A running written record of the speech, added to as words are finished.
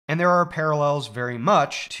And there are parallels very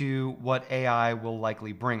much to what AI will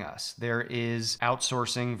likely bring us. There is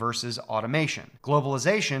outsourcing versus automation.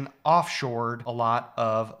 Globalization offshored a lot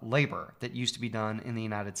of labor that used to be done in the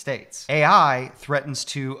United States. AI threatens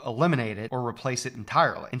to eliminate it or replace it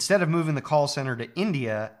entirely. Instead of moving the call center to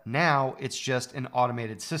India, now it's just an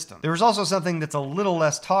automated system. There's also something that's a little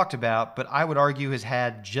less talked about, but I would argue has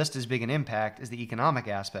had just as big an impact as the economic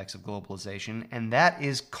aspects of globalization, and that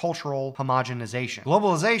is cultural homogenization.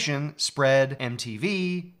 Globalization spread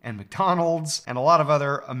MTV and McDonald's and a lot of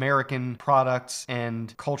other American products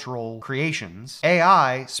and cultural creations.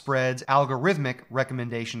 AI spreads algorithmic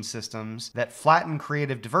recommendation systems that flatten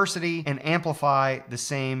creative diversity and amplify the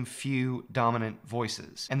same few dominant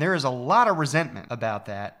voices. And there is a lot of resentment about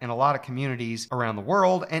that in a lot of communities around the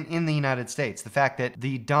world and in the United States. The fact that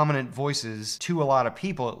the dominant voices, to a lot of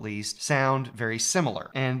people at least, sound very similar,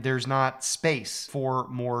 and there's not space for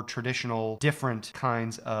more traditional, different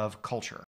kinds of culture.